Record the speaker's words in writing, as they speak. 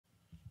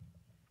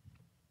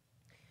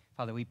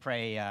Father, we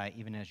pray,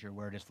 even as your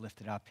word is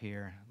lifted up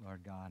here,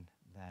 Lord God,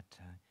 that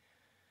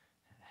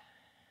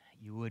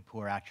you would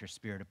pour out your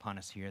Spirit upon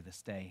us here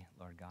this day,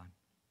 Lord God.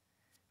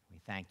 We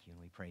thank you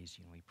and we praise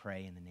you and we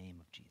pray in the name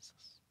of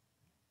Jesus.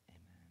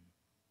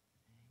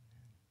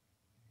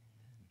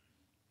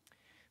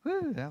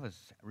 Amen. Whew, that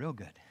was real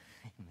good.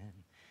 Amen.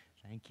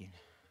 Thank you.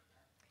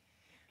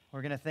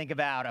 We're going to think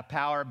about a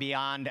power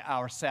beyond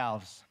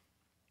ourselves.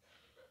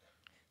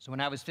 So when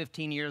I was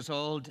 15 years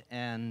old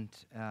and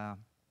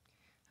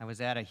I was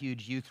at a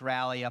huge youth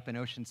rally up in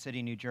Ocean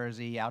City, New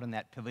Jersey, out in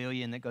that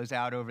pavilion that goes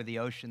out over the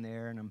ocean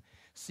there, and I'm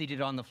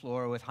seated on the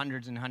floor with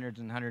hundreds and hundreds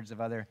and hundreds of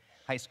other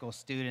high school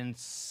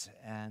students,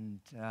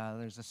 and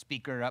there's a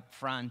speaker up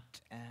front,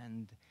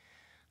 and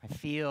I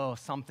feel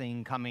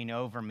something coming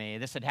over me.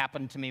 This had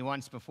happened to me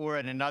once before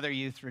at another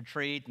youth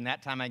retreat, and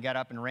that time I got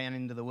up and ran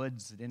into the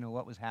woods. I didn't know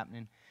what was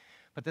happening.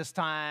 But this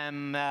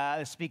time,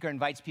 the speaker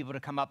invites people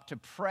to come up to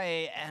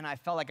pray, and I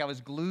felt like I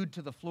was glued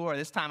to the floor.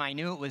 This time I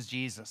knew it was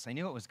Jesus. I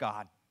knew it was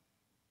God.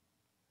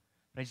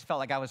 But I just felt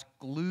like I was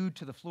glued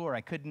to the floor.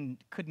 I couldn't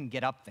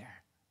get up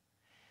there.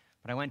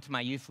 But I went to my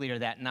youth leader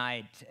that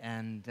night,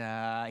 and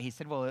he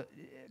said, well,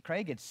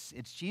 Craig, it's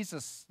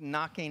Jesus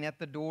knocking at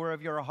the door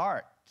of your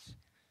heart.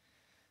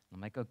 I'm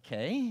like,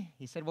 okay.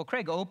 He said, well,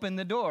 Craig, open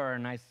the door.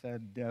 And I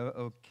said,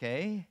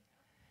 okay.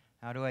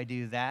 How do I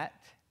do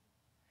that?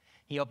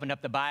 He opened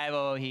up the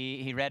Bible.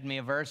 He read me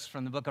a verse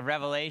from the book of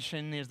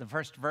Revelation. Here's the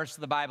first verse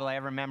of the Bible I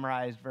ever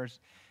memorized,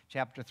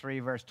 chapter 3,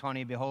 verse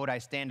 20. Behold, I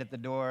stand at the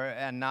door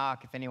and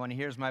knock. If anyone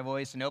hears my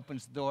voice and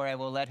opens the door, I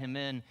will let him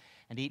in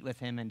and eat with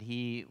him and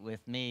he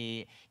with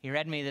me. He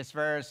read me this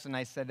verse, and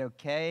I said,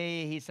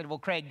 okay. He said, well,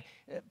 Craig,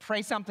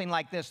 pray something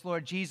like this.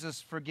 Lord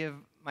Jesus, forgive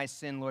my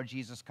sin. Lord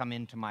Jesus, come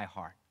into my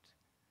heart.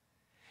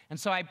 And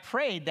so I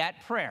prayed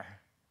that prayer.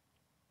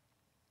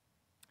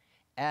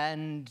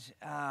 And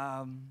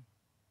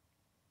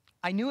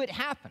I knew it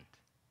happened.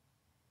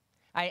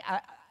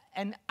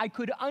 And I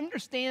could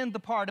understand the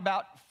part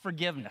about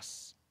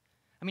forgiveness.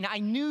 I mean, I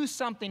knew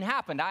something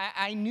happened.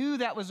 I knew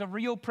that was a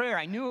real prayer.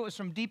 I knew it was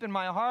from deep in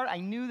my heart. I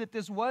knew that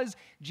this was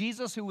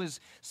Jesus who was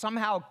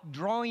somehow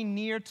drawing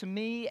near to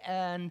me.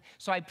 And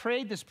so I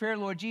prayed this prayer,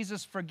 Lord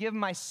Jesus, forgive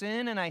my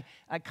sin. And I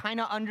kind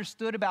of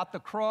understood about the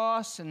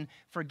cross and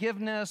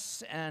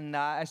forgiveness. And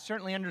I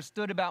certainly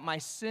understood about my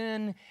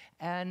sin.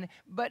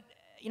 But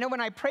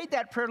when I prayed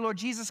that prayer, Lord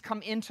Jesus,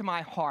 come into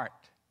my heart,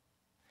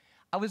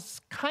 I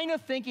was kind of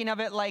thinking of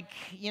it like,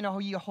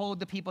 you hold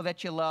the people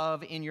that you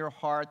love in your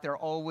heart. They're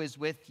always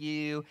with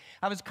you.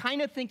 I was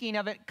kind of thinking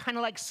of it kind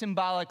of like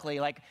symbolically,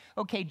 like,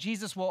 okay,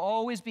 Jesus will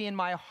always be in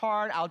my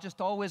heart. I'll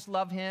just always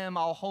love him.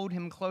 I'll hold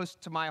him close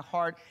to my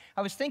heart.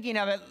 I was thinking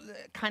of it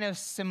kind of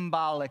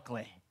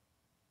symbolically.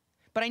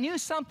 But I knew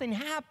something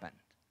happened.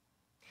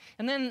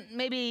 And then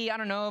maybe,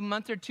 a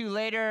month or two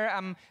later,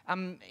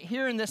 I'm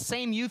hearing this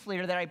same youth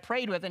leader that I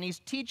prayed with, and he's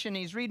teaching,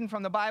 he's reading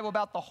from the Bible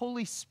about the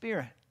Holy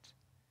Spirit.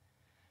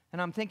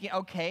 And I'm thinking,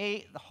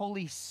 okay, the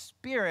Holy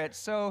Spirit.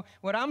 So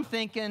what I'm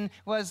thinking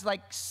was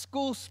like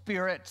school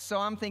spirit. So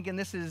I'm thinking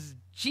this is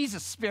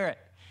Jesus' spirit.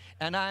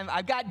 And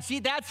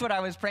that's what I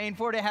was praying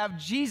for, to have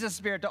Jesus'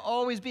 spirit, to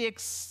always be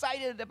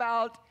excited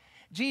about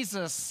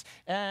Jesus.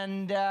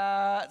 And so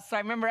I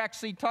remember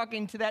actually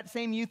talking to that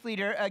same youth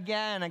leader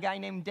again, a guy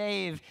named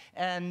Dave.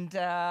 And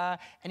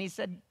he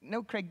said,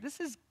 no, Craig,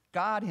 this is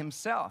God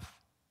himself.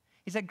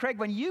 He said, Craig,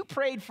 when you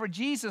prayed for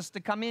Jesus to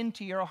come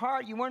into your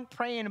heart, you weren't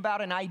praying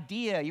about an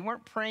idea. You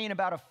weren't praying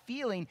about a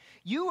feeling.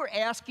 You were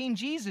asking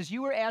Jesus.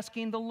 You were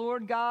asking the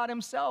Lord God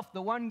himself,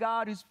 the one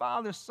God who's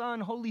Father,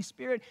 Son, Holy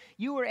Spirit.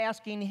 You were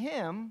asking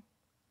him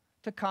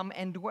to come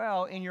and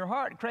dwell in your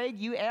heart. Craig,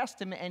 you asked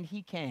him and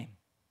he came.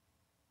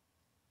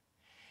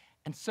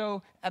 And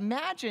so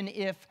imagine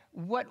if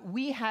what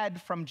we had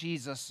from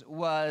Jesus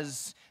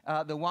was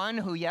the one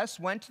who, yes,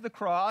 went to the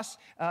cross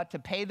to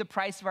pay the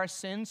price of our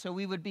sins so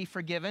we would be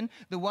forgiven.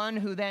 The one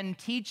who then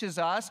teaches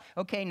us,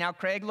 okay, now,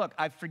 Craig, look,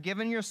 I've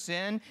forgiven your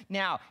sin.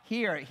 Now,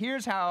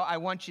 here's how I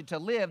want you to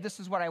live. This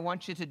is what I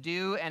want you to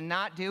do and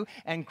not do.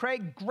 And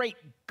Craig, great,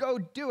 go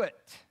do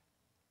it.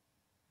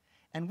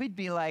 And we'd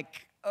be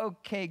like,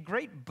 okay,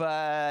 great,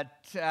 but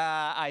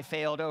I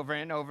failed over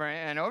and over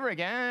and over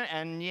again,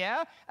 and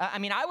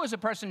I was a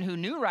person who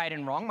knew right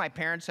and wrong. My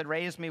parents had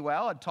raised me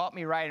well, had taught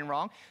me right and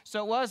wrong,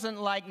 so it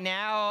wasn't like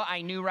now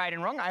I knew right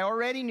and wrong. I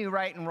already knew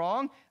right and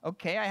wrong.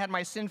 Okay, I had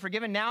my sin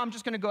forgiven. Now I'm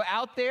just going to go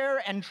out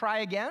there and try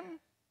again?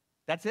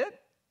 That's it?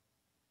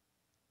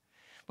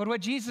 But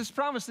what Jesus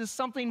promised is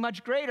something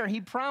much greater.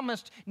 He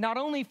promised not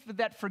only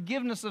that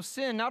forgiveness of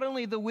sin, not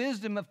only the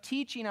wisdom of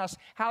teaching us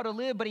how to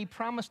live, but he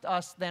promised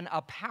us then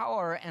a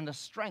power and a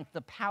strength,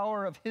 the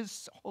power of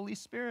his Holy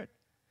Spirit.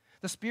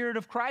 The Spirit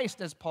of Christ,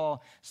 as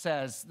Paul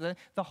says,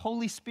 the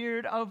Holy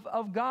Spirit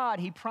of God.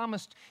 He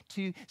promised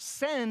to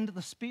send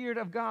the Spirit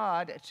of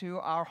God to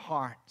our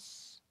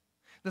hearts.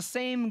 The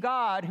same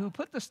God who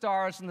put the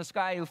stars in the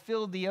sky, who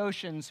filled the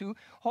oceans, who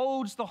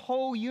holds the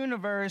whole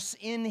universe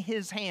in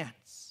his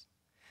hands.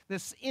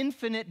 this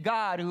infinite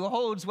God who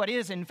holds what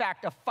is, in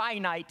fact, a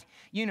finite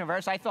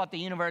universe. I thought the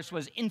universe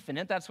was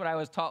infinite. That's what I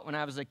was taught when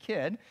I was a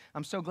kid.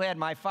 I'm so glad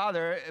my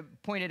father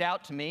pointed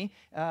out to me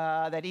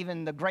that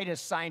even the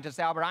greatest scientist,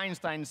 Albert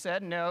Einstein,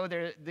 said, no,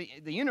 the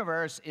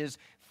universe is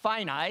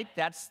finite.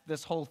 That's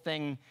this whole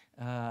thing,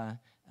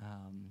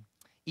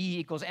 E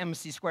equals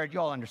mc squared.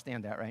 You all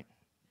understand that, right?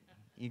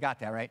 You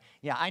got that, right?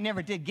 Yeah, I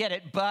never did get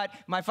it, but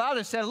my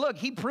father said, look,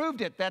 he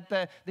proved it, that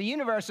the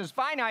universe is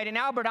finite, and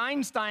Albert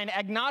Einstein,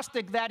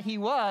 agnostic that he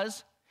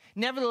was,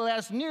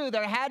 nevertheless knew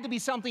there had to be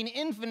something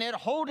infinite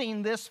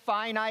holding this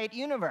finite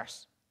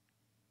universe.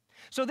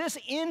 So this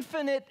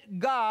infinite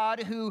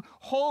God who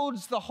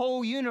holds the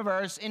whole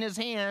universe in his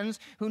hands,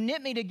 who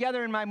knit me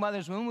together in my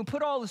mother's womb, who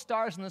put all the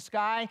stars in the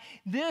sky,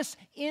 this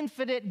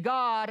infinite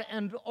God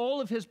and all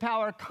of his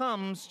power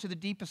comes to the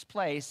deepest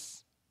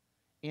place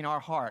in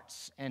our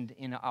hearts and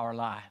in our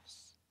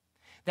lives,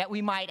 that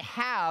we might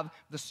have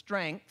the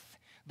strength,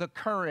 the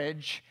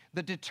courage,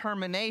 the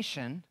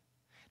determination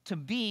to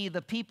be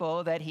the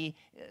people that he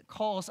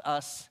calls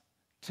us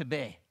to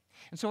be.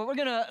 And so what we're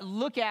going to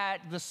look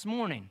at this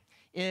morning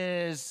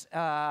is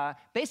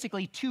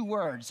basically two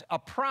words, a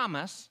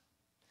promise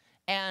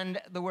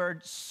and the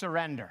word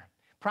surrender.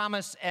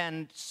 Promise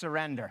and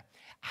surrender.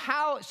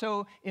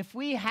 So if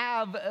we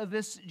have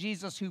this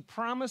Jesus who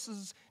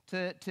promises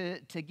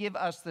to give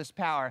us this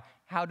power,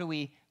 how do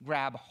we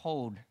grab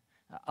hold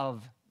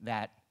of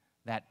that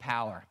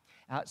power?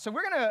 So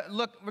we're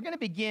going to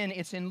begin,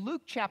 it's in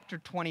Luke chapter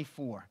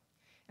 24.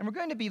 And we're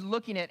going to be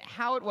looking at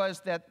how it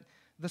was that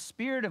the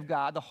Spirit of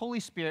God, the Holy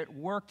Spirit,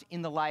 worked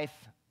in the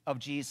life of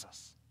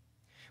Jesus.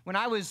 When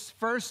I was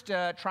first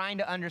trying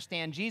to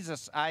understand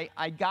Jesus,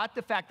 I got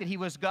the fact that he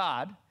was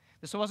God.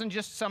 This wasn't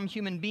just some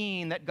human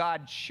being that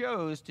God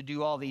chose to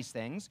do all these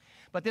things,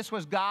 but this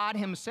was God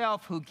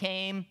himself who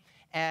came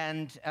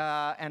and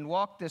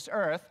walked this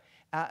earth.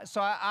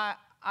 So I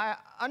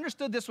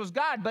understood this was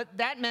God, but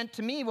that meant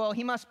to me, well,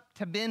 he must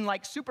have been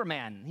like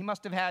Superman. He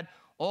must have had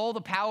all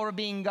the power of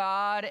being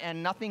God,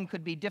 and nothing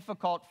could be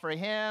difficult for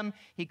him.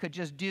 He could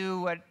just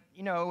do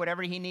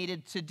whatever he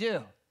needed to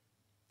do.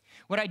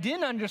 What I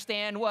didn't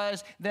understand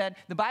was that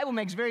the Bible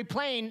makes very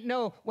plain,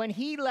 no, when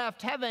he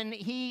left heaven,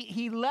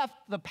 he left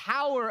the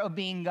power of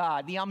being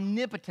God, the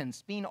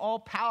omnipotence, being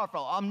all-powerful,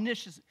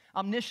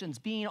 omniscience,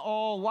 being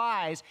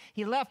all-wise.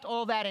 He left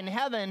all that in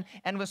heaven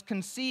and was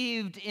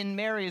conceived in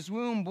Mary's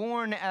womb,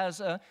 born as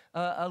a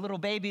little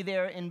baby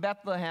there in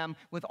Bethlehem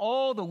with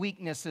all the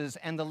weaknesses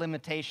and the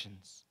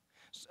limitations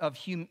of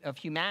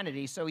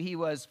humanity. So he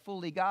was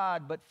fully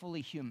God but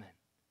fully human.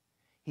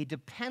 He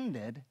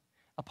depended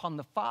upon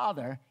the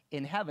Father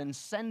in heaven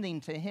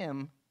sending to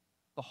him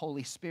the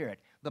Holy Spirit.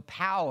 The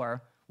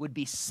power would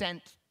be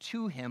sent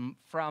to him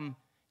from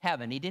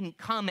heaven. He didn't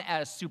come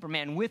as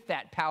Superman with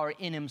that power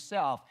in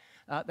himself.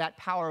 That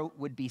power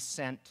would be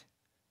sent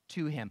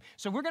to him.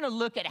 So we're going to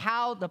look at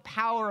how the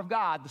power of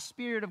God, the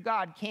Spirit of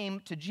God,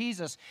 came to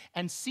Jesus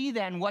and see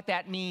then what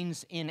that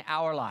means in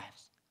our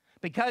lives.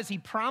 Because he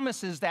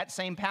promises that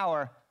same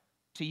power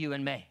to you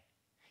and me.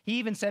 He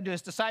even said to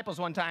his disciples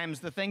one time,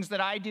 the things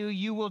that I do,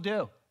 you will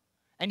do.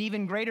 And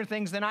even greater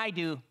things than I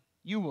do,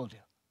 you will do.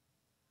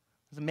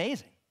 It's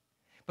amazing.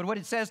 But what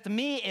it says to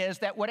me is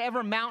that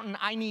whatever mountain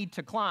I need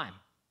to climb,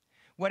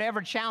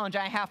 whatever challenge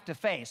I have to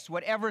face,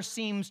 whatever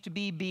seems to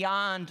be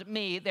beyond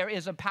me, there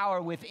is a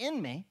power within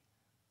me.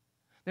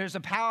 There's a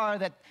power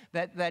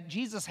that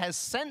Jesus has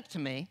sent to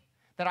me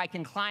that I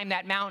can climb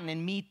that mountain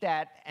and meet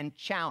that and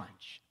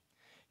challenge.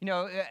 You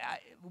know,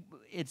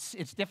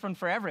 it's different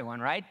for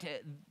everyone, right?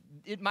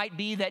 It might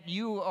be that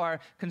you are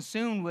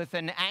consumed with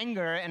an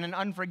anger and an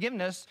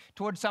unforgiveness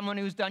towards someone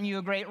who's done you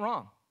a great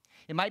wrong.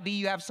 It might be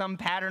you have some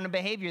pattern of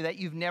behavior that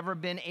you've never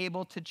been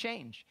able to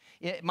change.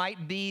 It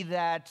might be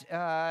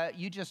that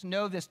you just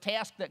know this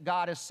task that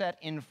God has set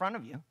in front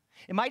of you.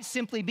 It might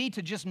simply be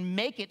to just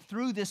make it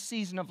through this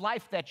season of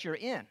life that you're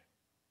in.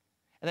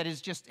 That is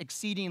just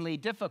exceedingly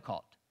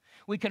difficult.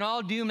 We can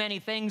all do many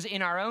things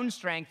in our own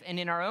strength and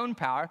in our own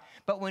power,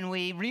 but when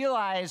we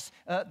realize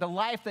the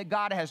life that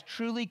God has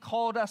truly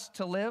called us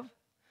to live,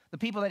 the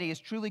people that he has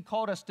truly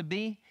called us to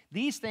be,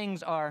 these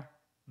things are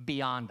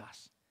beyond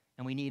us,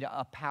 and we need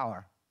a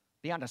power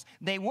beyond us.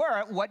 They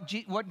were,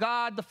 what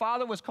God the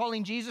Father was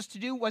calling Jesus to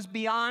do was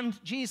beyond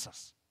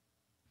Jesus.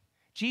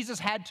 Jesus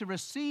had to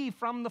receive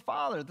from the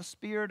Father the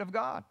Spirit of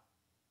God,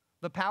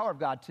 the power of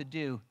God to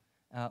do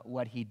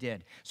what he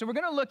did. So we're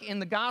going to look in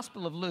the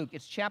Gospel of Luke.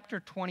 It's chapter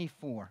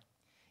 24.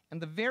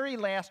 And the very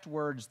last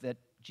words that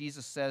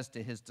Jesus says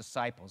to his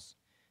disciples,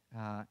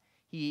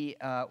 he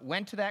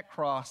went to that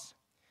cross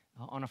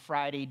on a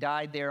Friday,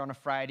 died there on a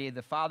Friday.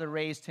 The Father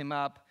raised him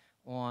up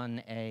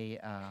on a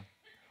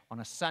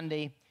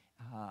Sunday.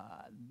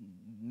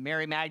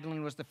 Mary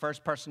Magdalene was the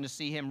first person to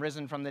see him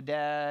risen from the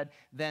dead.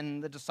 Then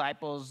the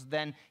disciples.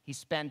 Then he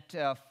spent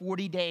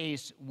 40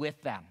 days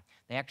with them.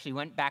 They actually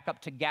went back up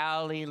to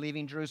Galilee,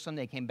 leaving Jerusalem.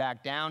 They came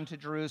back down to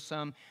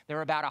Jerusalem. There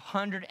were about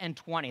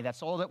 120.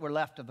 That's all that were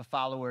left of the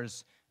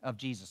followers of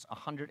Jesus,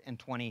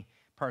 120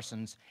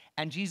 persons.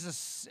 And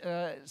Jesus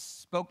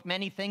spoke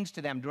many things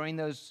to them during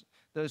those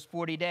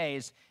 40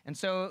 days. And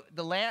so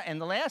the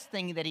last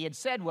thing that he had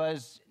said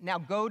was, now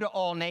go to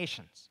all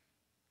nations.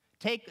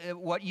 Take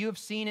what you have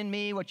seen in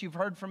me, what you've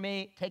heard from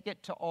me, take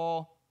it to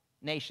all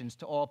nations,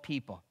 to all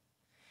people.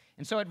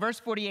 And so at verse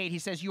 48, he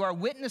says, you are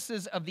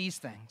witnesses of these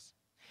things.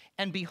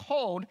 And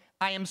behold,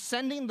 I am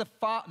sending the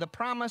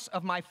promise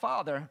of my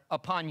Father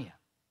upon you.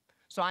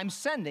 So I'm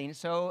sending,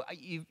 so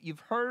you've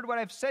heard what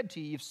I've said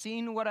to you. You've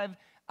seen what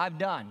I've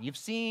done. You've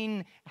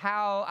seen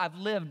how I've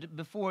lived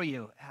before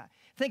you.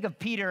 Think of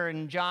Peter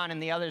and John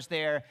and the others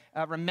there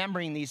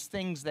remembering these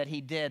things that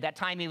he did. That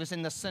time he was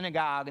in the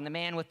synagogue, and the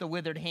man with the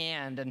withered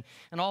hand, and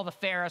all the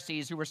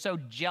Pharisees who were so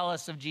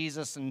jealous of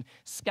Jesus and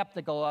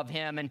skeptical of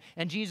him.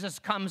 And Jesus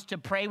comes to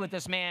pray with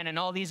this man, and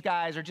all these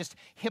guys are just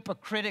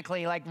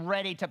hypocritically like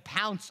ready to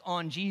pounce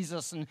on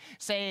Jesus and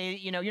say,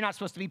 you know, you're not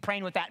supposed to be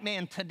praying with that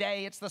man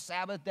today. It's the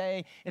Sabbath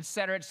day, et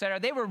cetera, et cetera.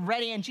 They were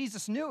ready, and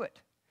Jesus knew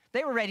it.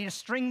 They were ready to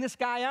string this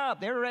guy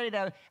up. They were ready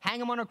to hang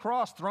him on a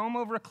cross, throw him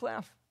over a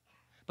cliff.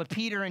 But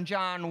Peter and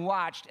John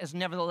watched as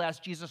nevertheless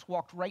Jesus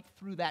walked right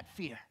through that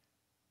fear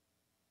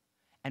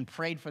and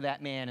prayed for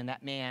that man, and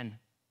that man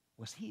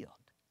was healed.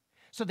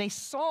 So they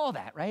saw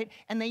that, right?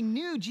 And they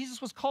knew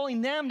Jesus was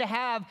calling them to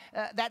have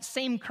that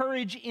same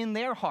courage in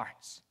their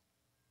hearts.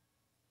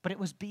 But it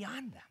was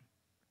beyond them.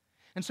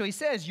 And so he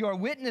says, you are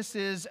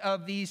witnesses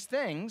of these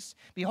things.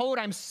 Behold,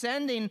 I'm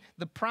sending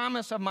the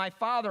promise of my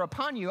Father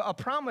upon you, a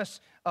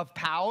promise of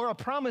power, a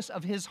promise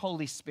of his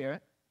Holy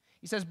Spirit.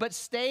 He says, but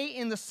stay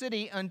in the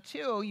city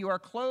until you are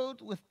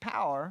clothed with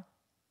power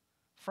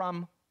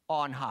from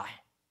on high.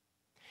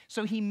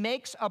 So he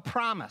makes a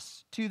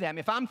promise to them.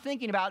 If I'm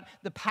thinking about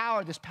the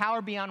power, this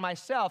power beyond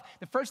myself,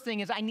 the first thing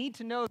is I need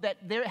to know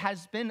that there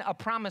has been a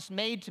promise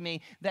made to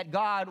me that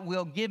God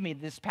will give me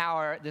this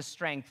power, this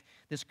strength,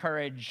 this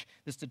courage,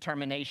 this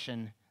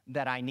determination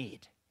that I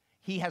need.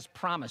 He has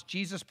promised.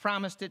 Jesus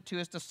promised it to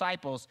his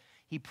disciples.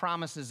 He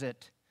promises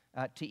it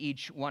to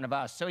each one of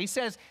us. So he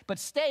says, but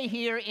stay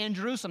here in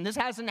Jerusalem. This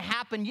hasn't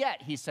happened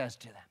yet, he says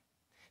to them.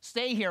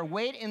 Stay here,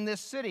 wait in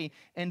this city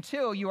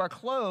until you are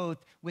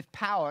clothed with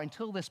power,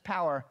 until this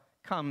power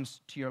comes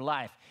to your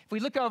life. If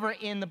we look over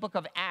in the book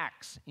of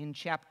Acts in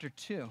chapter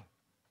 2,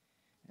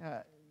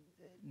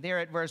 there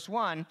at verse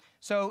 1,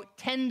 so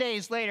 10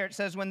 days later, it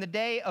says, when the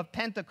day of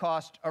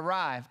Pentecost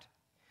arrived,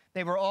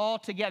 they were all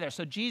together.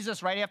 So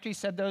Jesus, right after he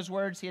said those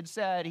words he had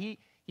said, he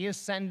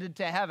ascended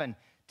to heaven.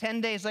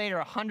 10 days later,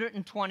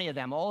 120 of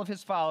them, all of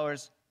his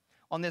followers,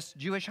 on this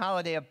Jewish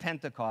holiday of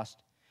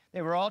Pentecost,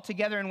 they were all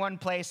together in one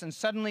place, and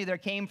suddenly there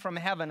came from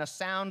heaven a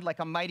sound like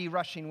a mighty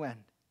rushing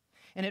wind,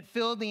 and it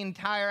filled the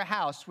entire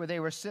house where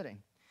they were sitting.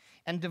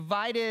 And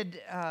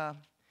divided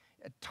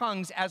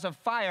tongues as of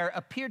fire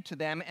appeared to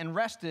them and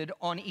rested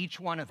on each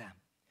one of them.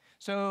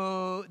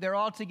 So they're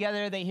all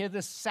together. They hear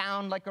this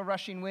sound like a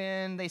rushing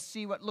wind. They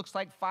see what looks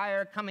like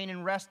fire coming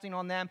and resting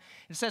on them.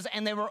 It says,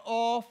 and they were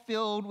all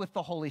filled with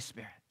the Holy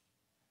Spirit.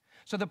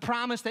 So the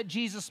promise that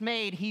Jesus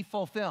made, he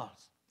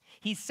fulfills.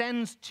 He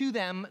sends to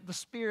them the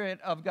Spirit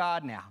of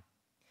God now.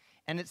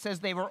 And it says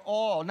they were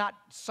all, not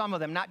some of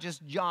them, not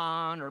just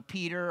John or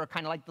Peter or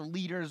kind of like the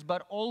leaders,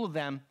 but all of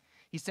them,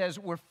 he says,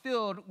 were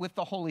filled with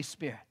the Holy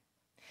Spirit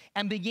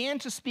and began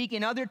to speak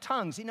in other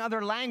tongues, in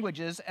other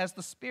languages, as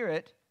the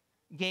Spirit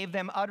gave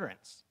them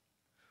utterance.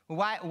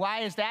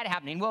 Why is that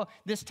happening? Well,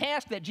 this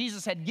task that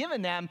Jesus had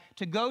given them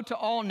to go to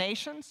all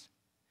nations,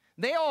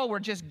 they all were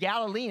just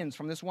Galileans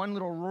from this one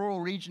little rural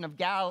region of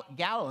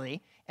Galilee,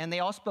 and they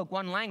all spoke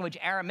one language,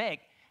 Aramaic.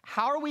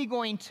 How are we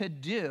going to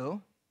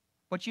do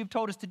what you've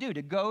told us to do,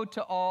 to go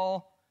to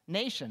all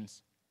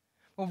nations?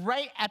 Well,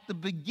 right at the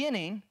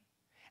beginning,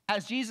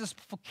 as Jesus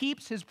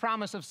keeps his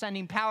promise of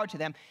sending power to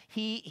them,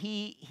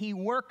 he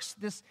works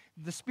this,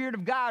 the Spirit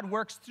of God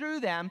works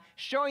through them,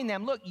 showing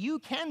them, look, you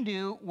can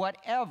do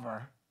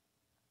whatever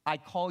I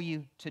call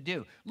you to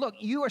do. Look,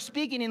 you are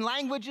speaking in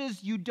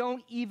languages you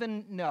don't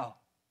even know,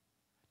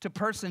 to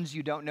persons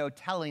you don't know,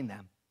 telling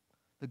them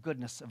the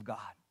goodness of God.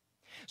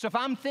 So if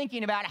I'm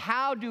thinking about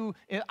how do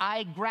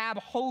I grab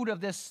hold of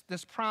this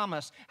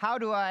promise, how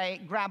do I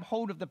grab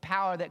hold of the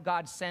power that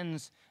God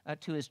sends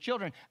to his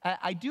children,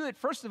 I do it,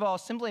 first of all,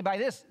 simply by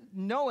this,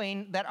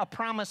 knowing that a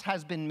promise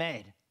has been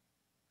made,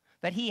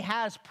 that he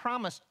has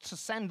promised to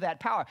send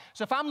that power.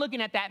 So if I'm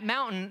looking at that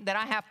mountain that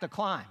I have to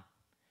climb,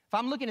 if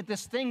I'm looking at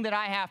this thing that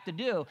I have to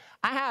do,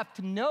 I have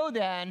to know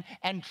then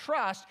and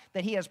trust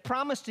that he has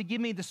promised to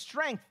give me the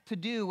strength to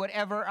do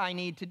whatever I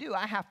need to do.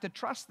 I have to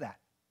trust that.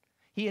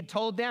 He had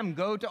told them,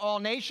 go to all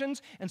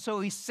nations, and so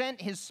he sent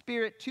his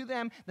Spirit to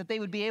them that they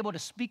would be able to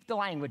speak the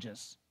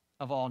languages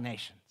of all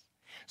nations.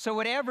 So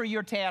whatever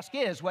your task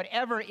is,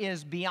 whatever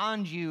is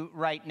beyond you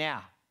right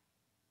now,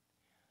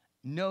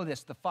 know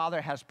this, the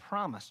Father has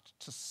promised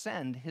to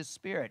send his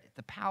Spirit,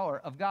 the power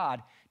of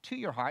God, to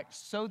your heart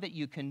so that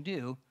you can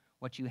do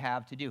what you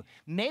have to do.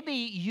 Maybe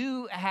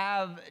you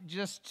have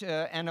just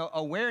an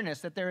awareness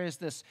that there is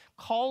this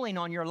calling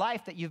on your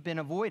life that you've been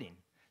avoiding.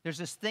 There's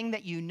this thing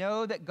that you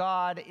know that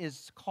God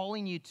is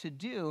calling you to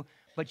do,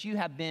 but you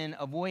have been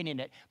avoiding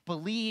it.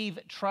 Believe,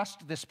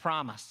 trust this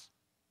promise.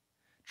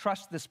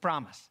 Trust this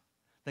promise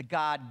that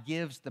God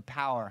gives the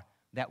power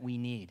that we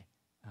need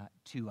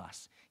to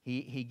us.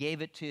 He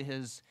gave it to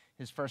his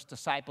first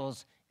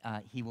disciples.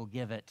 He will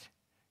give it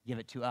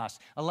to us.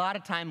 A lot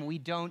of time we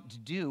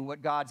don't do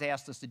what God's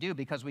asked us to do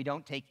because we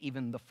don't take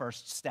even the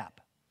first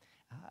step.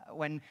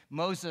 When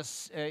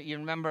Moses, you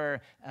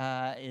remember,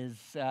 is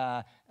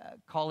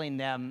calling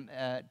them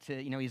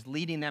he's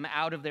leading them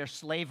out of their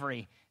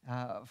slavery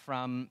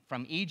from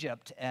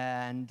Egypt.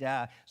 And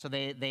so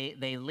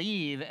they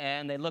leave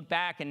and they look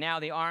back, and now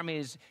the army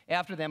is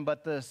after them,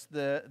 but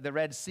the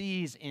Red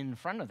Sea's in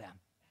front of them.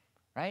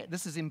 Right?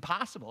 This is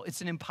impossible.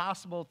 It's an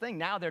impossible thing.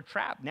 Now they're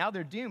trapped. Now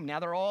they're doomed.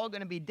 Now they're all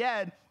going to be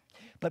dead.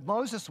 But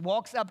Moses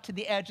walks up to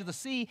the edge of the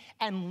sea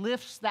and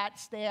lifts that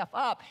staff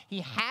up.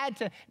 He had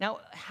to. Now,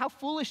 how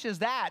foolish is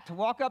that, to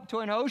walk up to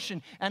an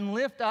ocean and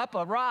lift up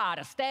a rod,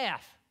 a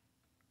staff?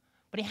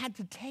 But he had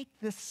to take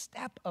this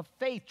step of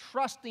faith,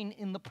 trusting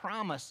in the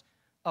promise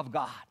of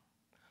God.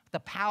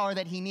 The power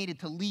that he needed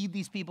to lead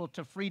these people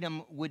to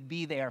freedom would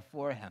be there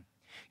for him.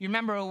 You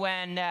remember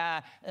when,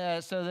 they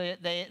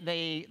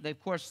of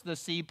course, the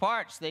sea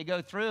parts. They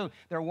go through.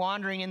 They're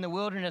wandering in the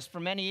wilderness for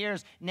many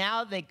years.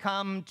 Now they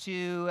come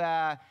to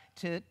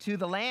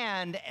the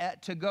land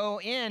to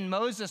go in.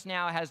 Moses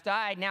now has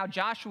died. Now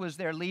Joshua is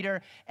their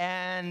leader.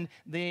 And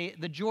the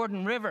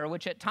Jordan River,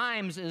 which at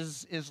times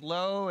is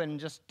low and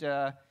just...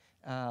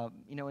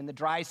 in the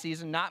dry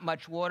season, not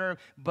much water,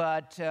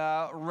 but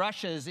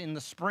rushes in the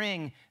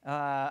spring,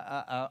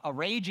 a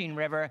raging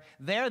river.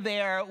 They're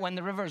there when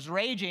the river's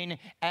raging,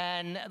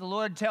 and the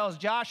Lord tells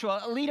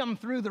Joshua, lead them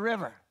through the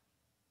river.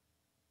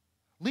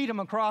 Lead them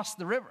across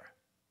the river.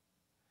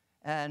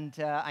 And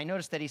I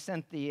noticed that he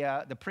sent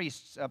the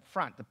priests up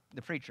front,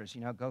 the preachers,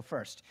 go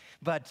first.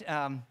 But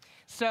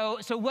so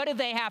what do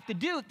they have to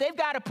do? They've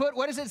got to put,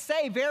 what does it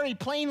say very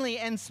plainly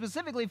and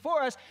specifically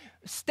for us?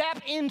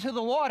 Step into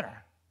the water.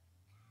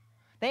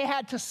 They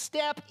had to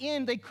step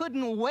in. They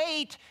couldn't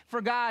wait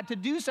for God to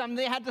do something.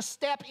 They had to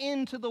step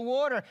into the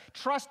water,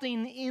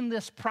 trusting in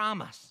this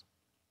promise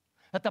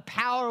that the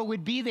power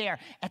would be there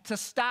to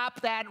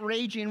stop that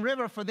raging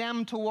river for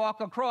them to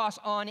walk across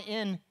on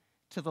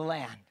into the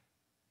land.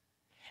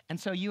 And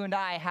so you and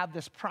I have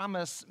this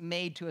promise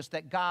made to us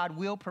that God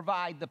will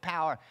provide the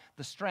power,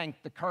 the strength,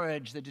 the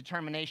courage, the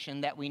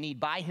determination that we need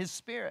by his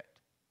Spirit.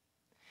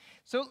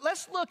 So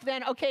let's look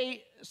then,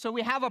 okay, so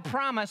we have a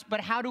promise, but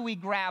how do we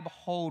grab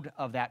hold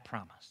of that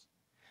promise?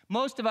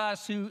 Most of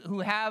us who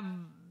have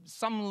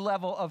some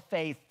level of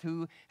faith,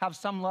 who have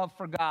some love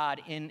for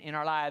God in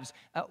our lives,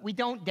 we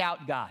don't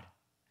doubt God.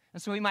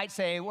 And so we might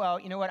say, well,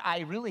 you know what,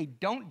 I really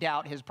don't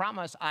doubt his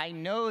promise. I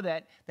know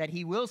that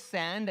he will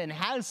send and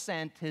has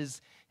sent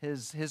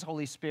his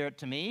Holy Spirit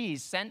to me.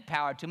 He's sent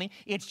power to me.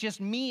 It's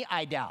just me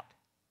I doubt.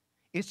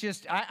 It's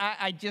just,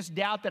 I just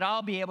doubt that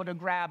I'll be able to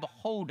grab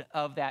hold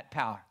of that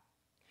power.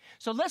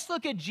 So let's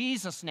look at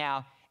Jesus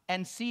now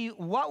and see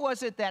what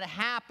was it that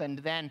happened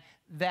then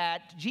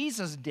that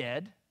Jesus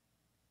did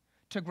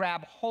to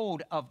grab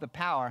hold of the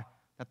power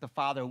that the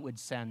Father would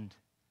send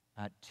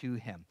to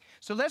him.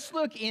 So let's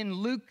look in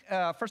Luke,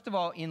 first of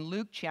all, in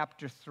Luke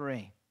chapter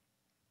 3.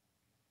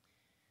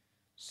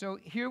 So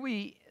here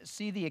we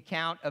see the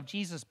account of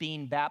Jesus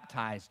being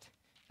baptized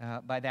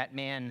by that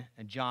man,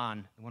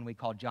 John, the one we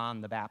call John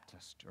the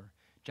Baptist or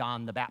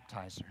John the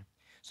Baptizer.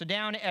 So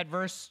down at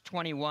verse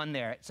 21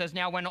 there, it says,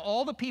 now when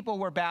all the people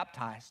were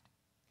baptized,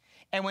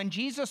 and when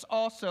Jesus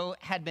also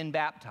had been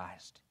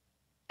baptized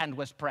and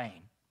was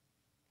praying,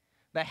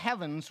 the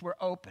heavens were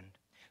opened.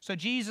 So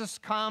Jesus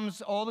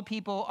comes, all the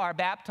people are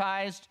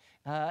baptized.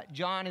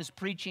 John is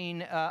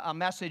preaching a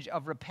message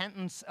of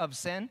repentance of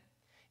sin.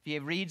 If you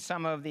read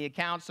some of the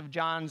accounts of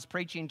John's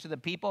preaching to the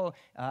people,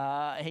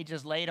 he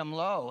just laid them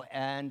low.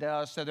 And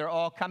so they're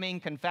all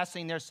coming,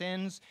 confessing their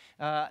sins.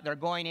 They're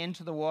going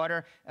into the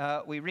water.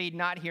 We read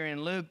not here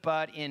in Luke,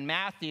 but in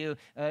Matthew,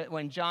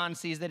 when John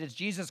sees that it's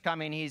Jesus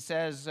coming, he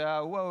says,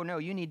 whoa, no,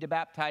 you need to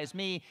baptize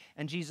me.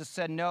 And Jesus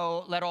said,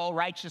 no, let all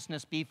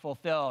righteousness be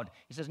fulfilled.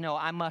 He says, no,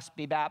 I must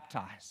be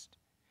baptized.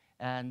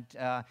 And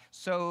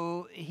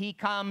so he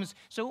comes.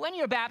 So when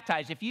you're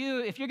baptized, if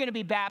you're going to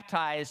be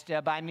baptized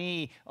by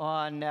me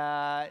on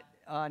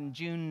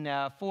June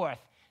 4th,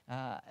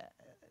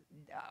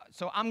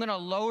 so I'm going to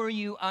lower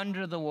you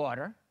under the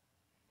water.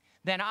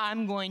 Then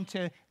I'm going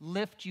to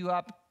lift you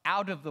up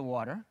out of the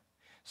water.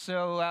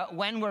 So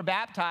when we're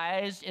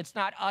baptized, it's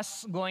not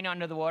us going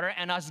under the water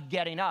and us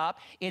getting up.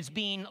 It's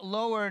being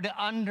lowered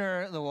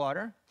under the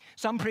water.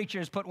 Some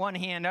preachers put one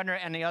hand under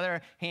and the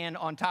other hand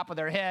on top of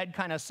their head,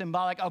 kind of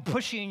symbolic of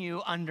pushing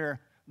you under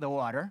the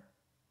water.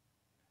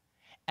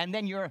 And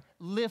then you're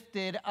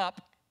lifted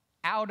up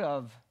out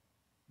of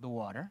the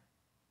water.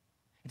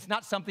 It's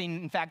not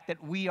something, in fact,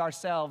 that we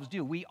ourselves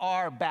do. We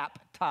are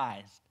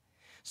baptized.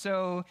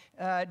 So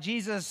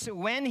Jesus,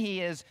 when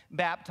he is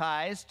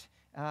baptized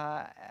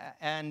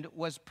and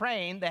was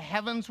praying, the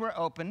heavens were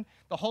opened.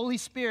 The Holy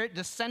Spirit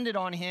descended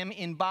on him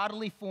in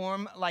bodily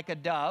form like a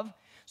dove.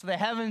 So the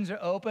heavens are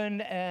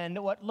opened,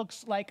 and what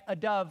looks like a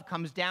dove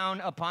comes down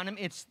upon him.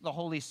 It's the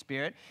Holy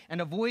Spirit. And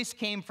a voice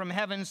came from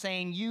heaven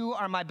saying, "You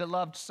are my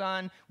beloved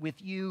Son.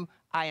 With you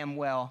I am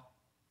well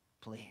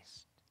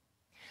pleased."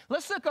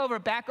 Let's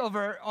look back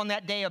over on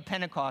that day of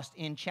Pentecost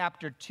in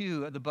chapter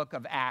 2 of the book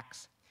of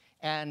Acts.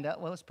 And,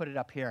 let's put it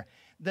up here.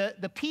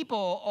 The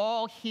people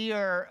all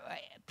hear,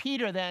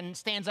 Peter then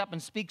stands up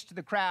and speaks to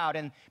the crowd.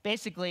 And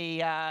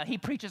basically, he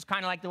preaches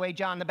kind of like the way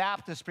John the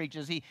Baptist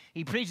preaches. He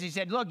preaches, he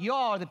said, "Look,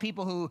 y'all are the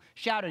people who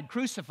shouted,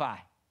 'Crucify,'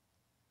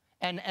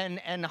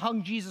 and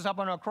hung Jesus up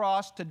on a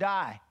cross to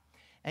die."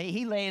 And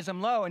he lays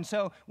them low. And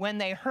so when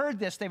they heard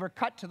this, they were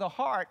cut to the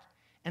heart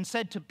and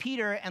said to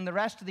Peter and the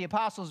rest of the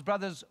apostles,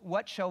 "Brothers,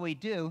 what shall we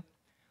do?"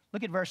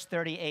 Look at verse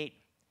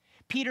 38.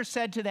 Peter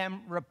said to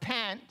them,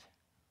 "Repent,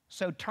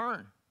 so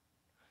turn."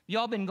 You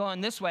all been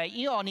going this way.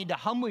 You all need to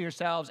humble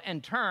yourselves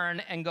and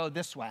turn and go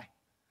this way.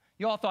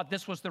 You all thought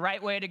this was the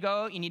right way to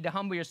go. You need to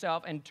humble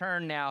yourself and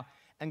turn now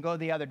and go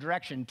the other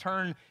direction.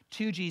 Turn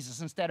to Jesus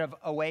instead of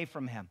away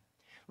from him.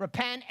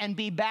 Repent and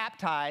be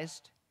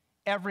baptized,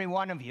 every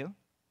one of you.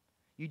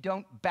 You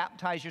don't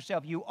baptize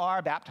yourself. You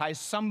are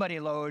baptized. Somebody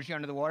lowers you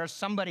under the water.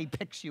 Somebody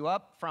picks you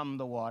up from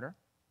the water.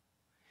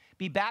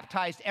 Be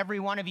baptized, every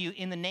one of you,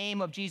 in the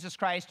name of Jesus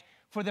Christ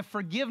for the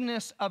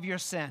forgiveness of your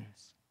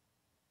sins.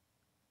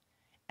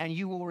 And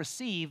you will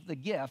receive the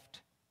gift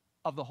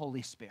of the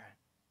Holy Spirit.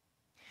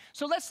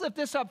 So let's lift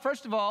this up,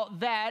 first of all,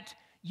 that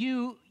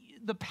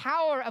the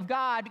power of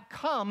God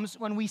comes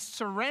when we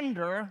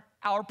surrender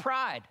our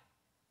pride.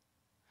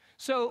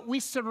 So we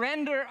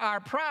surrender our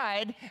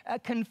pride,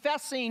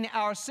 confessing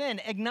our sin,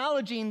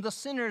 acknowledging the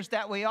sinners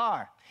that we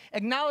are,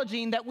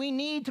 acknowledging that we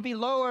need to be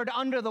lowered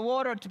under the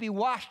water to be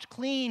washed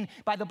clean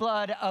by the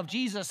blood of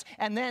Jesus,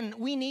 and then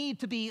we need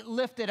to be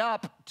lifted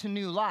up to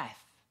new life.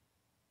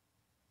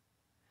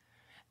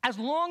 As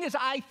long as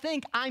I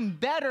think I'm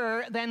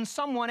better than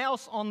someone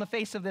else on the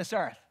face of this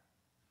earth,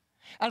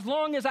 as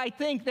long as I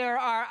think there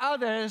are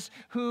others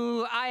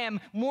who I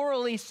am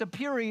morally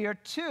superior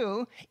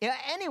to,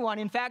 anyone,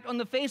 in fact, on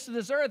the face of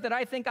this earth that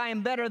I think I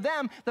am better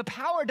than, the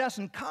power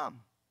doesn't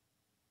come.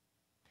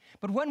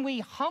 But when we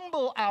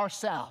humble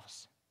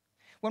ourselves,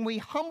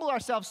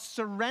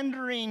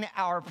 surrendering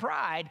our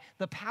pride,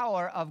 the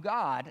power of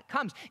God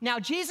comes. Now,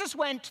 Jesus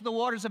went to the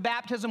waters of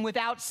baptism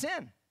without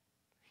sin.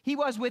 He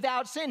was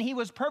without sin. He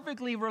was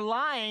perfectly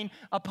relying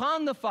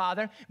upon the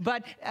Father.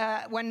 But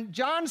when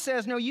John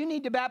says, "No, you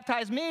need to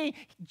baptize me,"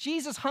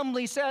 Jesus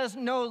humbly says,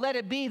 "No, let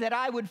it be that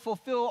I would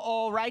fulfill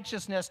all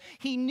righteousness."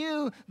 He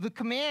knew the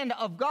command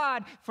of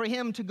God for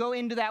him to go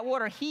into that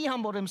water. He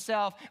humbled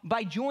himself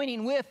by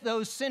joining with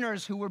those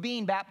sinners who were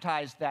being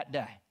baptized that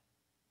day.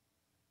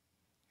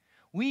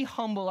 We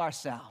humble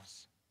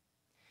ourselves,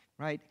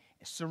 right?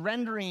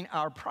 Surrendering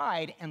our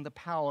pride, and the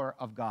power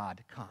of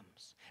God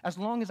comes. As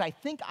long as I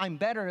think I'm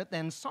better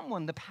than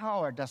someone, the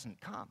power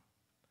doesn't come,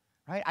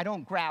 right? I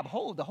don't grab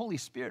hold. The Holy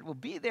Spirit will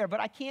be there,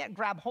 but I can't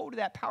grab hold of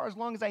that power as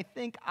long as I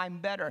think I'm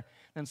better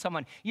than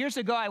someone. Years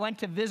ago, I went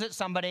to visit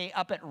somebody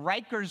up at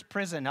Rikers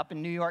Prison up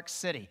in New York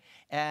City,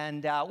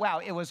 and wow,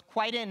 it was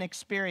quite an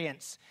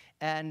experience.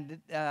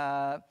 And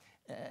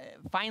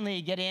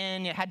finally get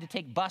in, you had to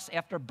take bus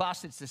after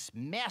bus. It's this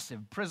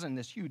massive prison,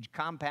 this huge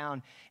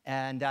compound.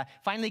 And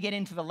finally get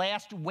into the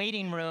last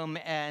waiting room,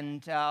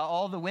 and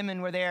all the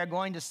women were there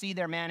going to see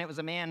their man. It was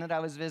a man that I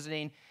was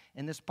visiting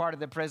in this part of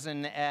the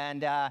prison.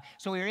 And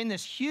so we were in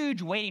this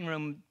huge waiting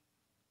room,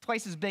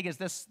 twice as big as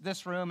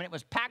this room, and it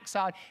was packed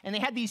solid. And they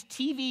had these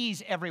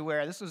TVs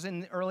everywhere. This was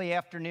in the early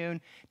afternoon,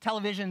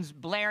 televisions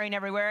blaring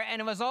everywhere, and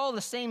it was all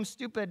the same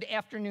stupid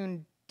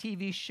afternoon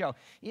TV show.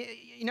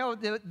 You know,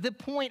 the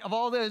point of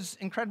all those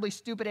incredibly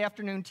stupid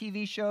afternoon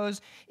TV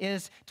shows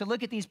is to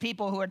look at these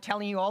people who are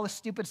telling you all the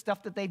stupid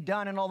stuff that they've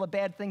done and all the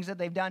bad things that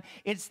they've done.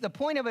 It's the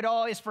point of it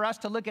all is for us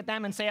to look at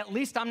them and say, at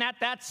least I'm not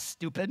that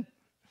stupid.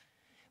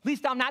 At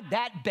least I'm not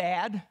that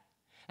bad.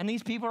 And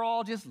these people are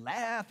all just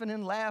laughing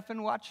and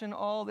laughing, watching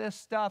all this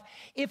stuff.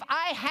 If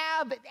I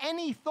have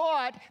any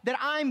thought that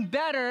I'm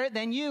better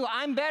than you,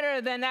 I'm better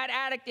than that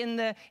addict in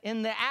the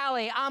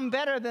alley, I'm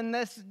better than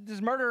this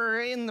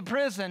murderer in the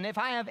prison, if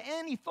I have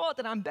any thought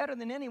that I'm better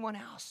than anyone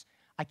else,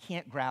 I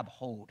can't grab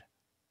hold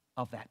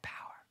of that power.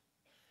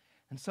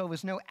 And so it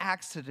was no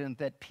accident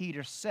that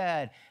Peter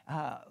said,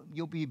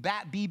 you'll be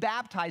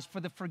baptized for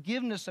the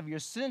forgiveness of your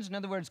sins. In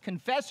other words,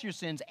 confess your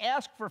sins,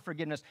 ask for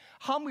forgiveness,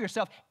 humble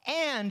yourself,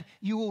 and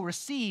you will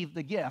receive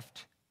the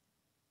gift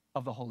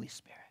of the Holy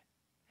Spirit.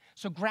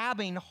 So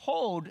grabbing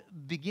hold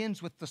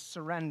begins with the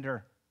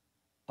surrender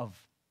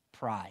of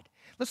pride.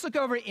 Let's look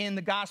over in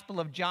the Gospel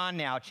of John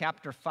now,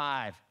 chapter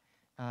 5,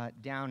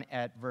 down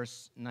at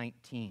verse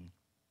 19.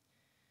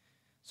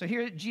 So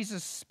here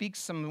Jesus speaks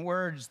some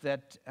words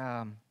that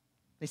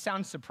they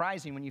sound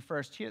surprising when you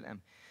first hear them.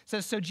 It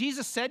says, so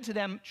Jesus said to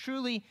them,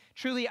 truly,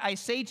 truly, I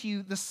say to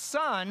you, the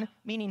Son,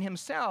 meaning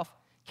himself,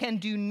 can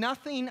do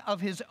nothing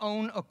of his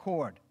own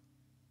accord,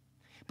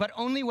 but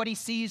only what he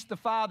sees the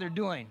Father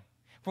doing.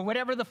 For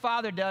whatever the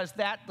Father does,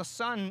 that the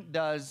Son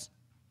does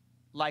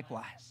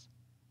likewise.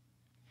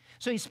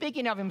 So he's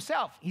speaking of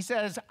himself. He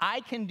says,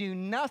 I can do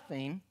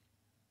nothing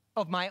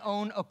of my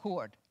own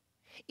accord.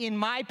 In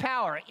my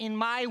power, in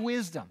my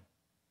wisdom,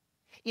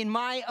 in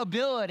my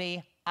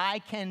ability, I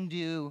can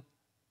do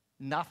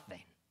nothing.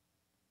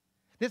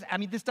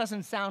 This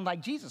doesn't sound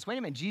like Jesus. Wait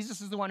a minute.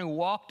 Jesus is the one who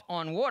walked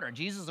on water.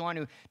 Jesus is the one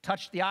who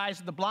touched the eyes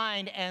of the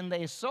blind and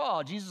they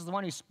saw. Jesus is the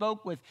one who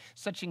spoke with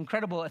such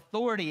incredible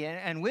authority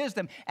and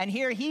wisdom. And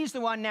here he's the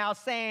one now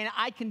saying,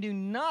 I can do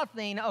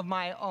nothing of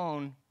my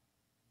own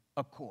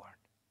accord.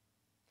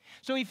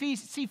 So if you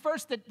see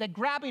first that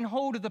grabbing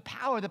hold of the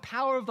power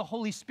of the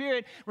Holy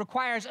Spirit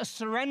requires a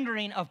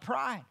surrendering of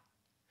pride.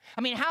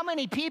 I mean, how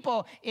many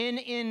people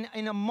in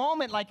a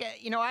moment like,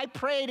 I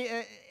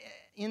prayed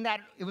in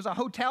that, it was a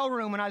hotel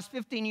room when I was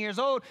 15 years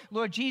old.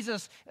 Lord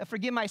Jesus,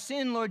 forgive my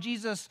sin. Lord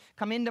Jesus,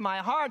 come into my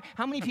heart.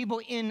 How many people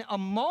in a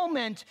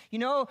moment,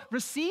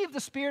 receive the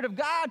Spirit of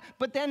God,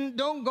 but then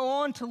don't go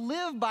on to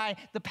live by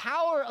the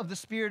power of the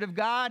Spirit of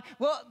God?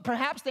 Well,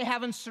 perhaps they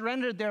haven't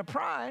surrendered their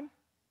pride.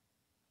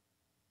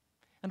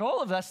 And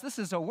all of us, this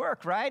is a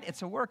work, right?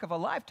 It's a work of a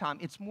lifetime.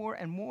 It's more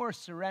and more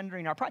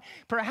surrendering our pride.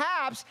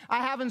 Perhaps I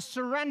haven't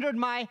surrendered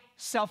my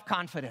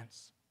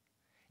self-confidence.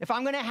 If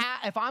I'm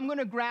going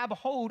to grab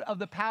hold of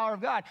the power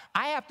of God,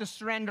 I have to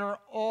surrender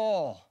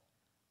all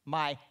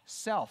my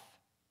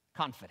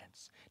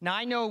self-confidence. Now,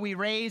 I know we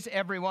raise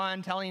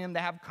everyone telling them to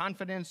have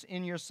confidence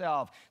in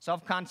yourself.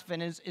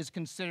 Self-confidence is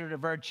considered a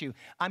virtue.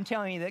 I'm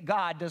telling you that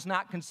God does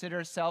not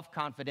consider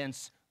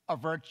self-confidence a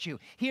virtue.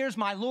 Here's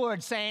my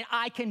Lord saying,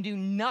 I can do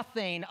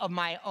nothing of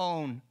my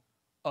own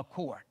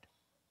accord.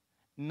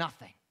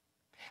 Nothing.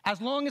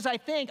 As long as I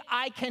think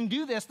I can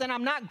do this, then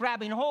I'm not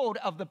grabbing hold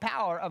of the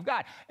power of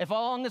God. As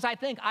long as I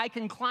think I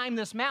can climb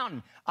this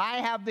mountain, I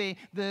have the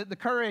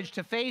courage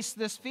to face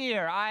this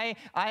fear. I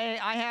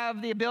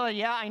have the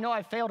ability, I know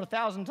I failed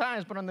 1,000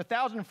 times, but on the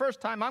 1,001st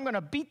time, I'm going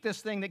to beat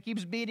this thing that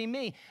keeps beating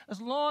me. As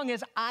long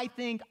as I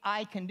think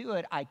I can do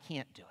it, I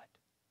can't do it.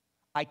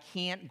 I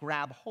can't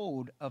grab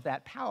hold of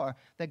that power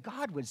that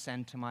God would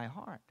send to my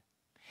heart.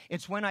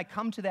 It's when I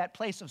come to that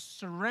place of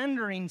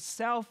surrendering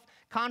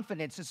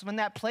self-confidence. It's when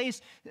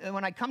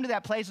I come to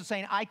that place of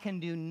saying, I can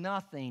do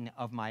nothing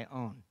of my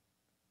own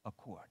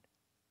accord,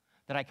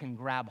 that I can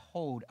grab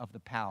hold of the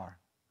power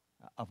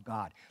of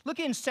God. Look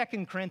in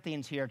 2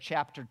 Corinthians here,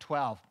 chapter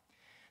 12.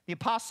 The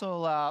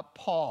Apostle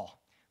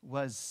Paul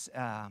was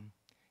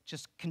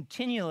just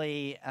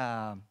continually,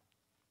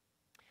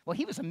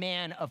 he was a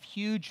man of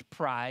huge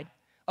pride,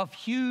 of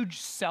huge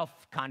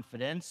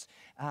self-confidence,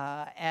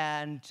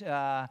 and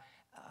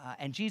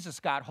Jesus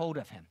got hold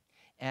of him.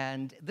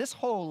 And this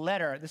whole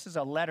letter, this is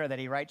a letter that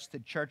he writes to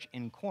the church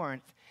in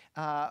Corinth.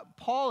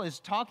 Paul is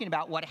talking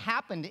about what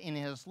happened in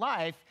his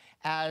life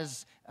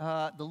as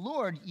the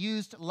Lord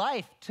used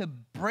life to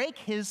break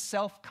his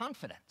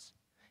self-confidence.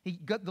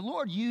 The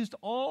Lord used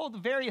all the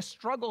various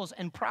struggles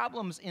and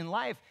problems in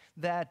life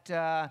that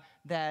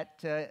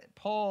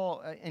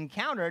Paul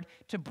encountered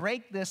to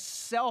break this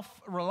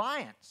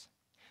self-reliance,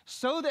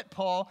 so that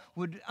Paul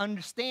would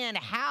understand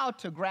how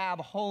to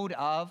grab hold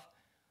of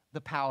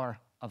the power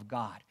of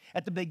God.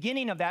 At the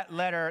beginning of that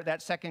letter, that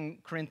 2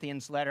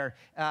 Corinthians letter,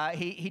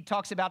 he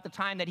talks about the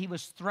time that he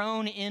was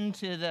thrown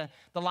into the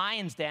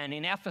lion's den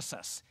in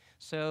Ephesus.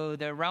 So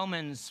the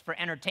Romans, for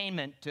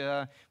entertainment,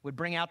 would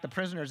bring out the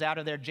prisoners out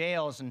of their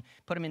jails and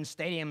put them in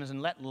stadiums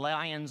and let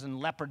lions and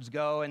leopards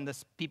go, and the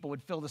people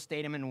would fill the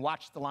stadium and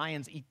watch the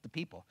lions eat the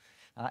people.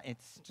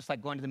 It's just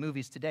like going to the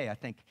movies today, I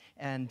think.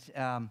 And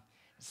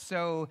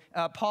so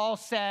Paul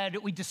said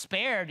we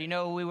despaired.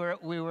 We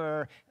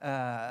were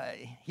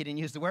he didn't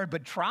use the word,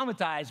 but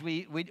traumatized.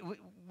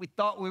 We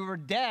thought we were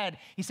dead.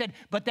 He said,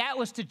 but that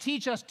was to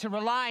teach us to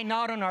rely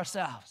not on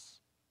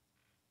ourselves,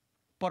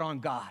 but on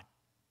God.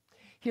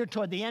 Here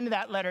toward the end of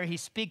that letter, he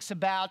speaks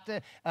about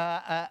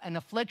an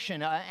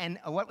affliction and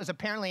what was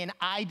apparently an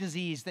eye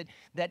disease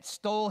that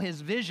stole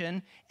his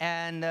vision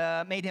and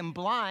made him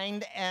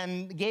blind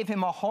and gave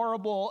him a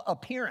horrible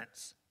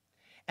appearance.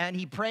 And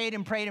he prayed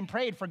and prayed and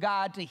prayed for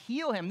God to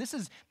heal him. This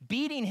is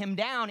beating him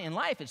down in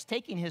life. It's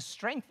taking his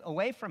strength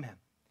away from him.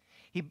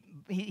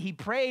 He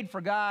prayed for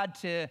God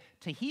to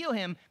heal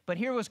him, but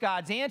here was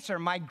God's answer.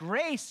 My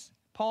grace,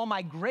 Paul,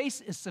 my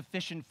grace is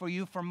sufficient for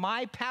you, for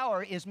my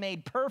power is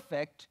made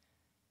perfect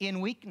in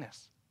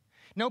weakness.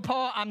 No,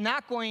 Paul, I'm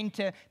not going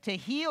to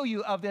heal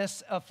you of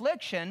this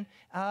affliction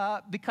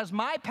because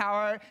my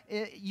power,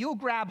 you'll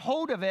grab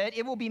hold of it.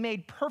 It will be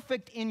made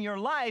perfect in your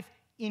life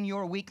in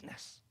your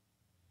weakness.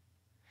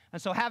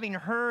 And so having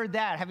heard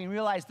that, having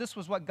realized this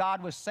was what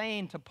God was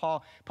saying to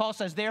Paul, Paul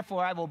says,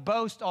 therefore, I will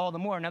boast all the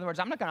more. In other words,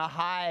 I'm not going to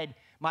hide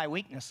my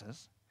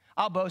weaknesses.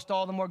 I'll boast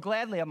all the more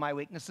gladly of my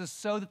weaknesses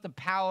so that the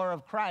power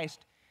of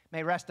Christ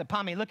may rest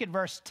upon me. Look at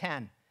verse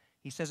 10.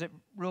 He says it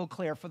real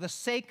clear. For the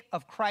sake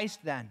of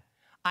Christ, then,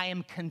 I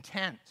am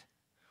content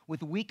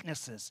with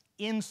weaknesses,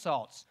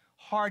 insults,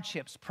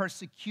 hardships,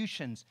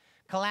 persecutions,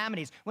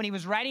 calamities. When he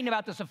was writing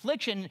about this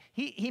affliction,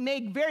 he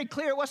made very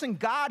clear it wasn't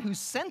God who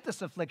sent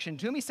this affliction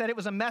to him. He said it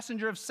was a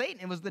messenger of Satan.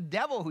 It was the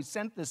devil who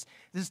sent this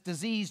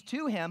disease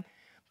to him.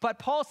 But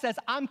Paul says,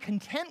 I'm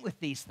content with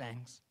these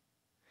things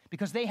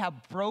because they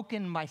have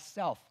broken my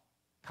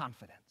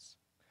self-confidence.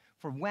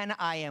 For when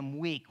I am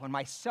weak, when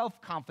my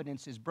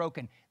self-confidence is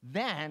broken,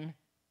 then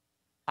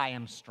I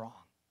am strong.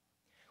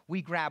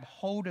 We grab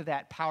hold of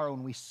that power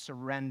when we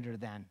surrender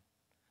then.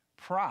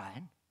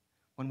 Pride,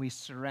 when we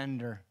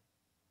surrender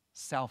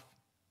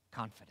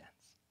self-confidence.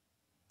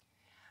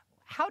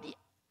 How do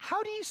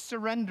you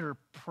surrender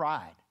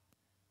pride?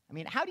 I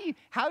mean,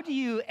 how do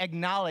you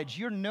acknowledge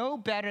you're no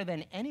better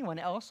than anyone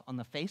else on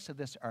the face of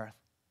this earth?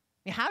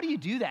 I mean, how do you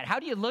do that? How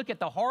do you look at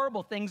the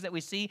horrible things that we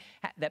see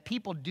that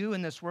people do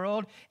in this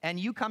world, and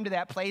you come to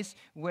that place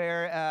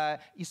where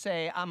you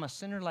say, I'm a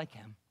sinner like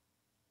him?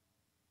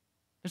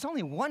 There's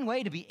only one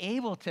way to be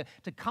able to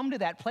come to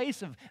that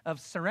place of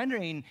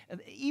surrendering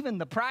even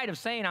the pride of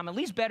saying I'm at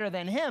least better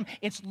than him.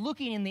 It's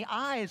looking in the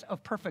eyes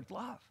of perfect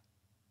love.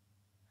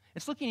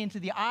 It's looking into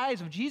the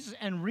eyes of Jesus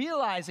and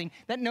realizing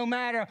that no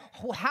matter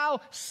how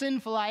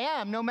sinful I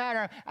am, no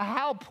matter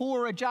how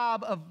poor a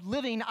job of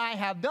living I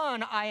have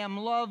done, I am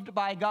loved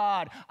by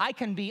God. I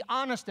can be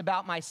honest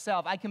about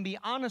myself. I can be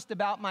honest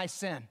about my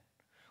sin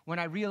when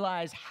I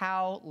realize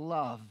how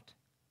loved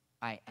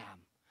I am.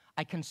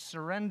 I can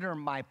surrender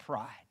my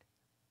pride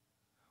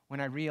when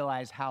I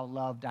realize how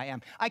loved I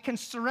am. I can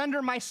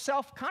surrender my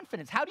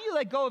self-confidence. How do you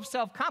let go of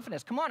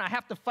self-confidence? Come on, I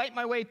have to fight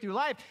my way through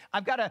life.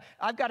 I've got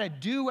to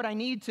do what I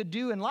need to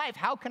do in life.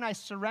 How can I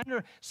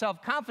surrender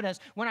self-confidence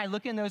when I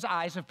look in those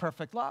eyes of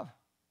perfect love?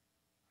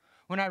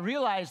 When I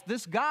realize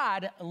this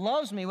God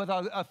loves me with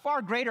a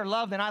far greater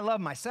love than I love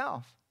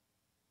myself.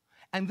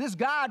 And this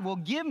God will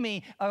give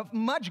me a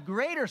much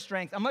greater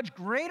strength, a much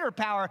greater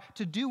power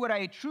to do what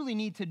I truly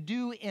need to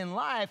do in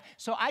life,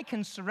 so I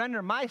can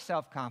surrender my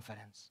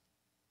self-confidence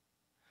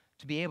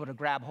to be able to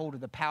grab hold of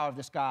the power of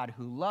this God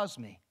who loves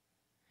me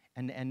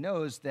and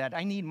knows that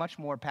I need much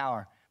more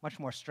power, much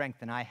more strength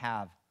than I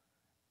have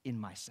in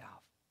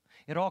myself.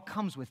 It all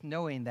comes with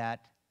knowing that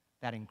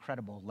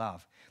incredible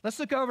love. Let's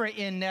look over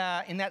in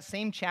that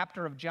same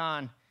chapter of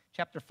John,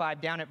 chapter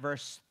 5, down at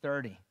verse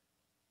 30.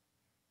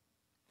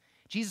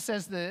 Jesus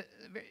says the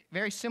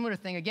very similar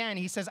thing again.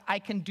 He says, I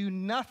can do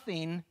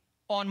nothing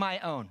on my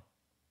own.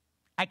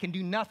 I can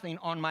do nothing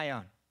on my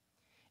own.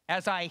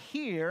 As I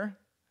hear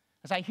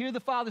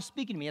the Father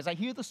speaking to me, as I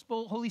hear the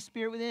Holy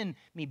Spirit within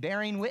me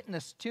bearing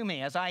witness to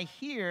me, as I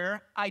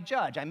hear, I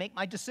judge. I make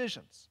my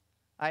decisions.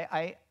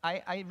 I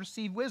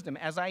receive wisdom.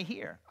 As I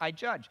hear, I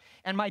judge.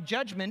 And my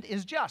judgment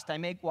is just. I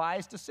make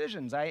wise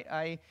decisions.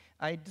 I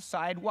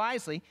decide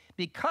wisely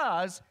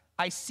because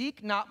I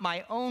seek not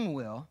my own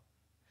will,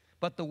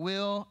 but the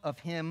will of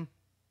him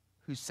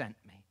who sent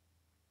me.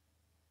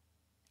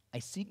 I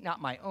seek not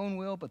my own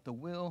will, but the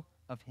will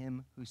of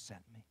him who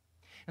sent me.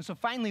 And so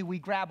finally, we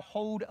grab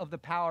hold of the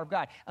power of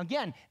God.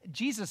 Again,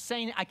 Jesus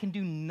saying, I can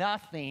do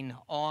nothing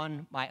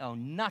on my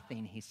own.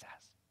 Nothing, he says.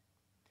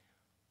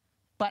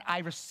 But I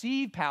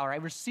receive power. I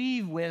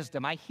receive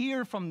wisdom. I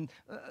hear from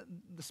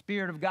the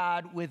Spirit of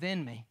God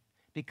within me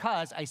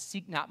because I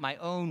seek not my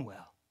own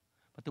will,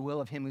 but the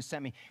will of him who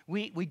sent me.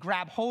 We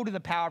grab hold of the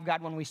power of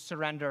God when we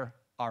surrender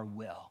our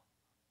will.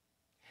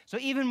 So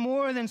even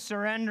more than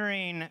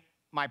surrendering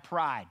my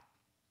pride,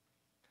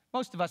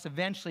 most of us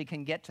eventually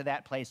can get to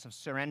that place of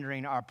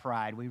surrendering our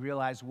pride. We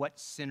realize what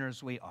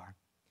sinners we are.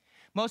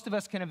 Most of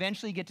us can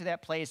eventually get to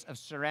that place of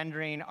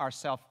surrendering our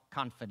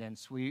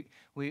self-confidence. We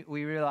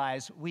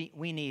realize we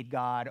need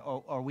God,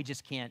 or we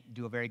just can't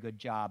do a very good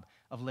job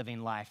of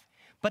living life.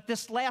 But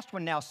this last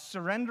one now,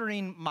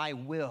 surrendering my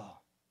will.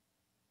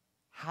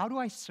 How do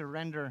I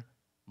surrender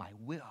my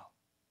will?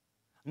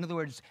 In other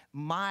words,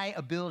 my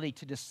ability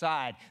to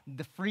decide,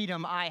 the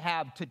freedom I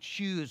have to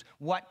choose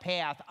what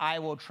path I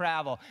will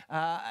travel.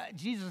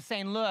 Jesus is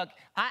saying, look,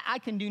 I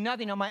can do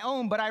nothing on my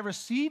own, but I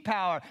receive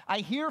power. I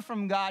hear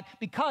from God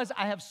because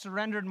I have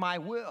surrendered my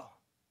will.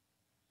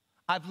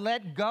 I've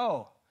let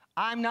go.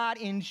 I'm not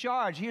in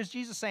charge. Here's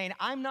Jesus saying,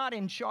 I'm not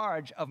in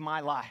charge of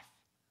my life.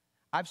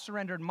 I've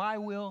surrendered my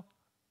will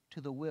to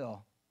the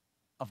will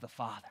of the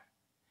Father.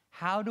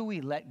 How do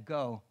we let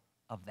go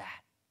of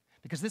that?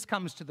 Because this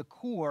comes to the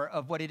core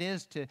of what it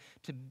is to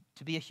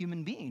be a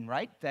human being,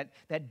 right?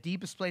 That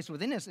deepest place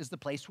within us is the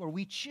place where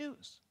we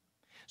choose.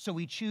 So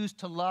we choose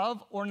to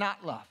love or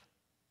not love.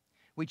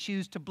 We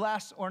choose to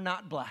bless or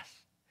not bless.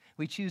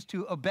 We choose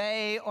to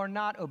obey or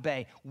not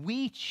obey.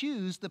 We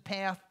choose the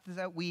path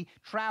that we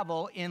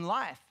travel in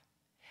life.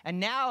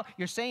 And now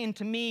you're saying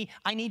to me,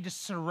 I need to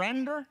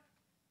surrender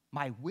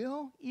my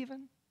will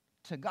even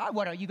to God?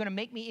 What, are you going to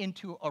make me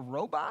into a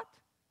robot?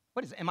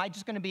 What is it? Am I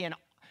just going to be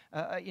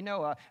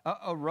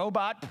a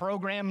robot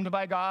programmed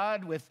by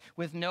God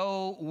with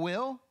no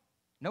will,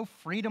 no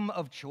freedom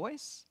of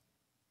choice?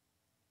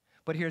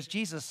 But here's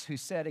Jesus who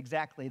said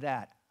exactly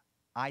that.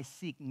 I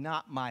seek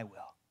not my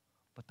will,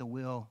 but the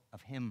will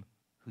of him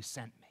who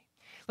sent me.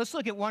 Let's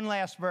look at one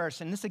last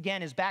verse, and this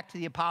again is back to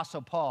the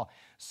Apostle Paul.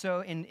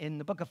 So in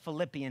the book of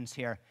Philippians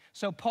here.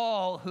 So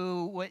Paul,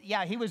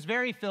 he was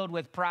very filled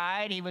with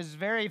pride, he was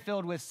very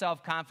filled with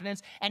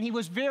self-confidence, and he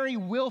was very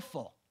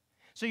willful.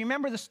 So you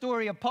remember the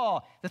story of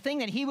Paul. The thing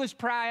that he was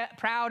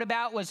proud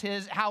about was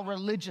how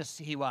religious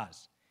he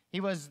was.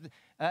 He was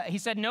He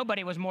said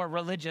nobody was more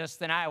religious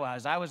than I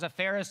was. I was a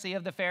Pharisee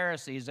of the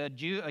Pharisees, a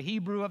Jew, a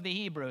Hebrew of the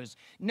Hebrews.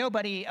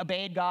 Nobody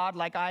obeyed God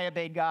like I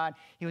obeyed God.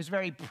 He was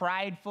very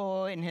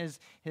prideful in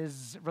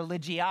his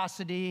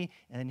religiosity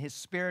and his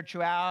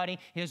spirituality.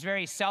 He was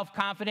very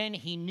self-confident.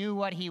 He knew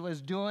what he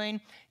was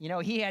doing. You know,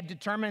 he had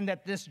determined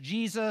that this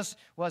Jesus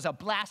was a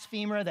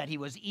blasphemer, that he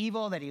was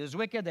evil, that he was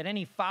wicked, that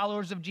any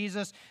followers of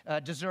Jesus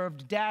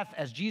deserved death,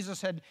 as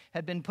Jesus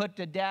had been put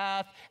to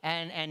death,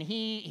 and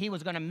he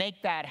was going to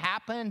make that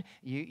happen.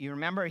 You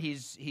remember,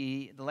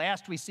 the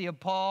last we see of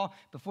Paul,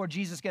 before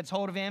Jesus gets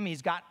hold of him,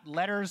 he's got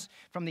letters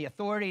from the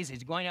authorities.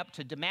 He's going up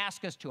to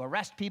Damascus to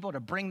arrest people, to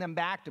bring them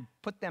back, to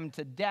put them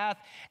to death.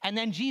 And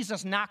then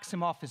Jesus knocks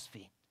him off his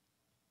feet.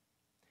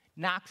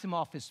 Knocks him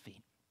off his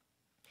feet.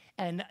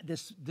 And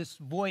this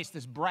voice,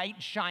 this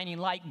bright, shining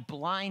light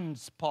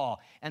blinds Paul.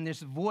 And this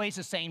voice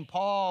is saying,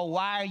 Paul,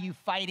 why are you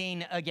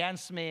fighting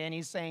against me? And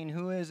he's saying,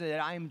 who is it?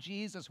 I am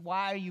Jesus.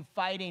 Why are you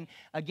fighting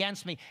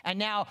against me? And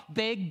now,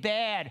 big,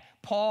 bad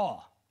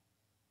Paul.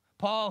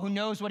 Paul, who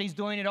knows what he's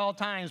doing at all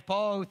times.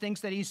 Paul, who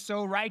thinks that he's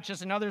so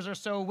righteous and others are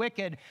so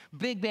wicked.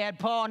 Big, bad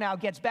Paul now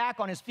gets back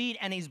on his feet,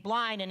 and he's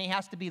blind, and he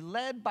has to be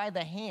led by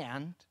the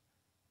hand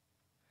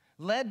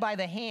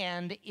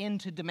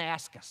into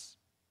Damascus.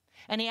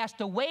 And he has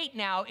to wait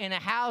now in a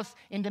house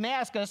in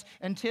Damascus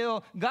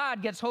until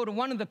God gets hold of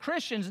one of the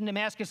Christians in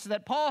Damascus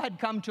that Paul had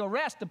come to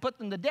arrest to put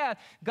them to death.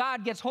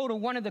 God gets hold of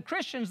one of the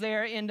Christians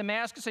there in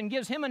Damascus and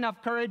gives him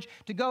enough courage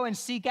to go and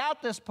seek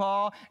out this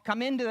Paul,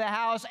 come into the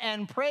house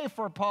and pray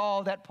for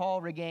Paul that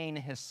Paul regain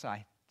his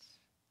sight.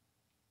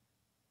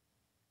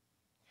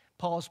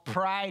 Paul's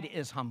pride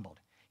is humbled.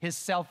 His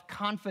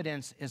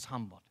self-confidence is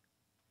humbled.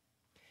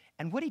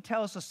 And what he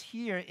tells us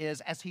here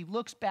is, as he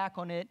looks back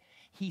on it,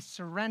 he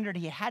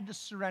had to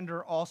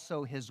surrender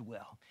also his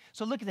will.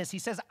 So look at this. He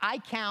says, I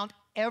count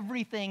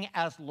everything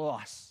as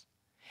loss.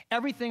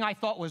 Everything I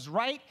thought was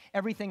right,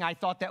 everything I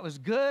thought that was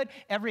good,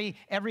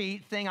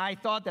 everything I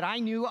thought that I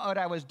knew what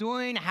I was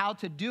doing, how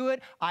to do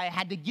it, I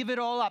had to give it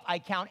all up. I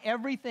count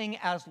everything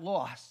as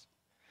loss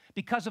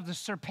because of the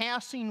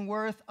surpassing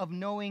worth of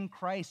knowing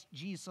Christ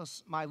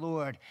Jesus, my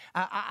Lord.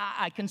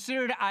 I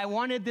considered I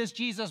wanted this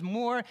Jesus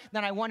more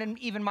than I wanted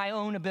even my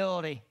own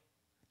ability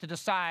to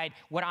decide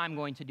what I'm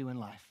going to do in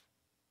life.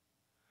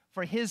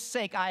 For his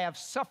sake, I have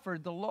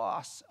suffered the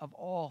loss of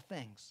all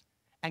things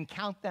and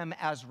count them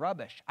as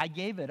rubbish. I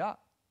gave it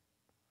up.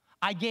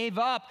 I gave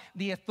up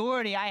the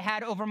authority I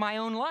had over my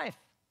own life.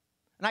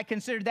 And I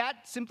considered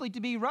that simply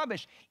to be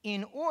rubbish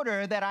in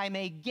order that I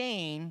may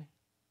gain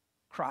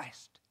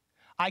Christ.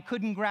 I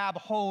couldn't grab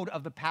hold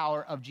of the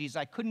power of Jesus.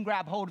 I couldn't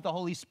grab hold of the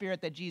Holy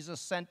Spirit that Jesus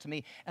sent to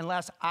me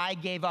unless I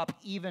gave up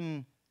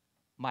even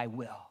my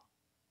will.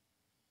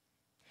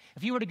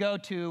 If you were to go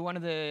to one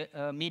of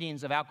the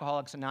meetings of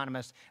Alcoholics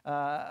Anonymous,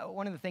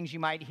 one of the things you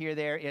might hear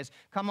there is,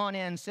 come on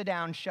in, sit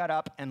down, shut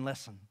up, and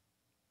listen.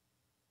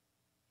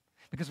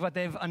 Because what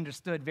they've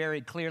understood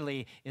very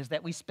clearly is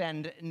that we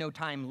spend no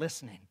time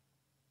listening.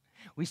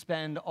 We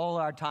spend all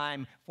our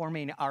time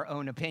forming our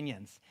own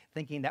opinions,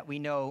 thinking that we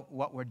know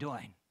what we're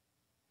doing.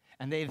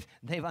 And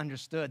they've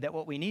understood that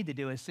what we need to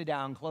do is sit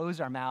down,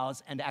 close our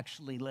mouths, and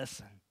actually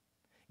listen,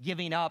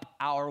 giving up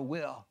our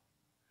will,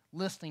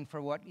 listening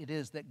for what it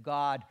is that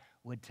God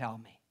would tell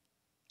me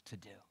to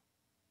do.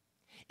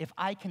 If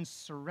I can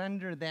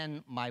surrender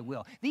then my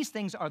will. These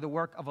things are the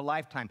work of a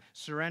lifetime,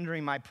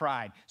 surrendering my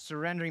pride,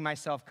 surrendering my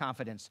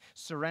self-confidence,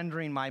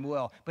 surrendering my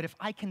will. But if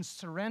I can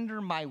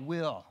surrender my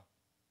will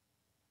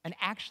and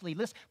actually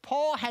listen,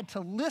 Paul had to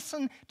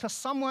listen to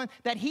someone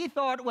that he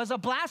thought was a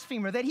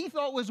blasphemer, that he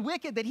thought was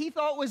wicked, that he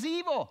thought was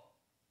evil.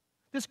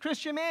 This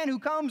Christian man who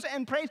comes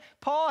and prays,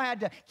 Paul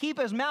had to keep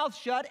his mouth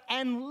shut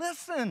and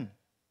listen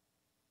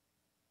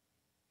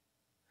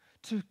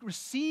to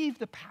receive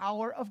the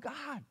power of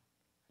God,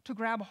 to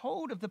grab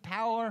hold of the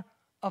power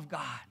of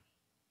God.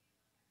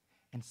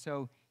 And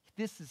so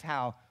this is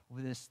how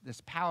this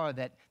power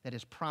that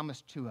is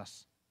promised to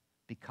us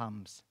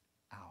becomes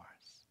ours.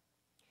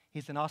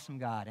 He's an awesome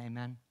God,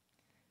 amen?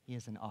 He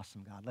is an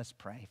awesome God. Let's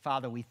pray.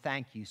 Father, we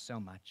thank you so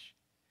much.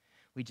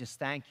 We just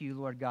thank you,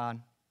 Lord God,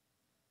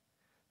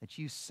 that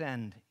you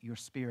send your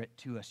Spirit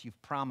to us.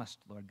 You've promised,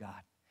 Lord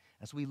God,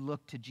 as we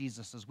look to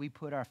Jesus, as we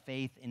put our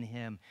faith in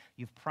him,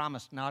 you've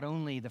promised not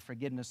only the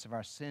forgiveness of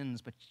our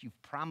sins, but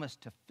you've promised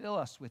to fill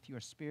us with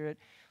your Spirit.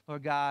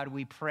 Lord God,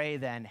 we pray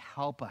then,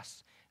 help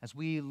us as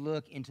we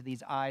look into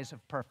these eyes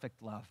of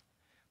perfect love.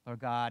 Lord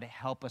God,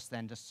 help us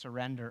then to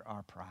surrender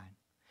our pride.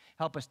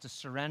 Help us to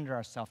surrender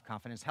our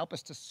self-confidence. Help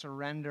us to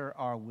surrender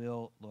our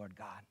will, Lord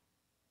God.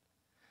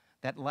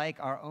 That like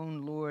our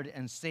own Lord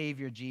and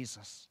Savior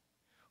Jesus,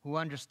 who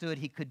understood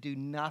he could do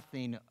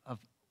nothing of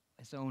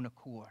his own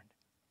accord,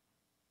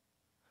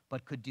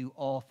 but could do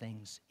all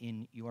things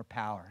in your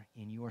power,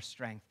 in your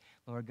strength.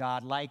 Lord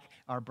God, like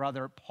our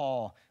brother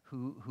Paul,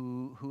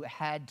 who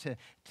had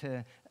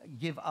to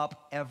give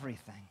up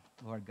everything,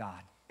 Lord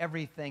God,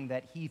 everything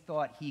that he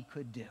thought he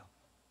could do,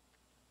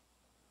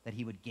 that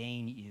he would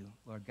gain you.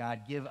 Lord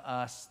God, give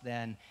us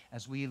then,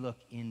 as we look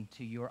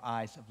into your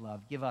eyes of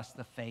love, give us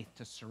the faith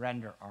to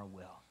surrender our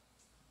will.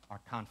 our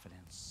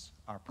confidence,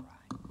 our pride.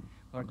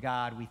 Lord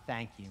God, we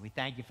thank you. We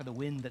thank you for the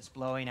wind that's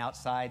blowing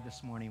outside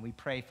this morning. We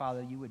pray,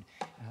 Father, you would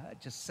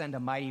just send a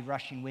mighty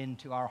rushing wind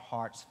to our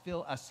hearts.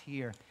 Fill us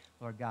here,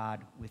 Lord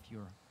God, with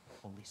your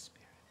Holy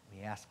Spirit.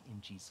 We ask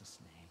in Jesus'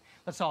 name.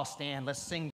 Let's all stand. Let's sing.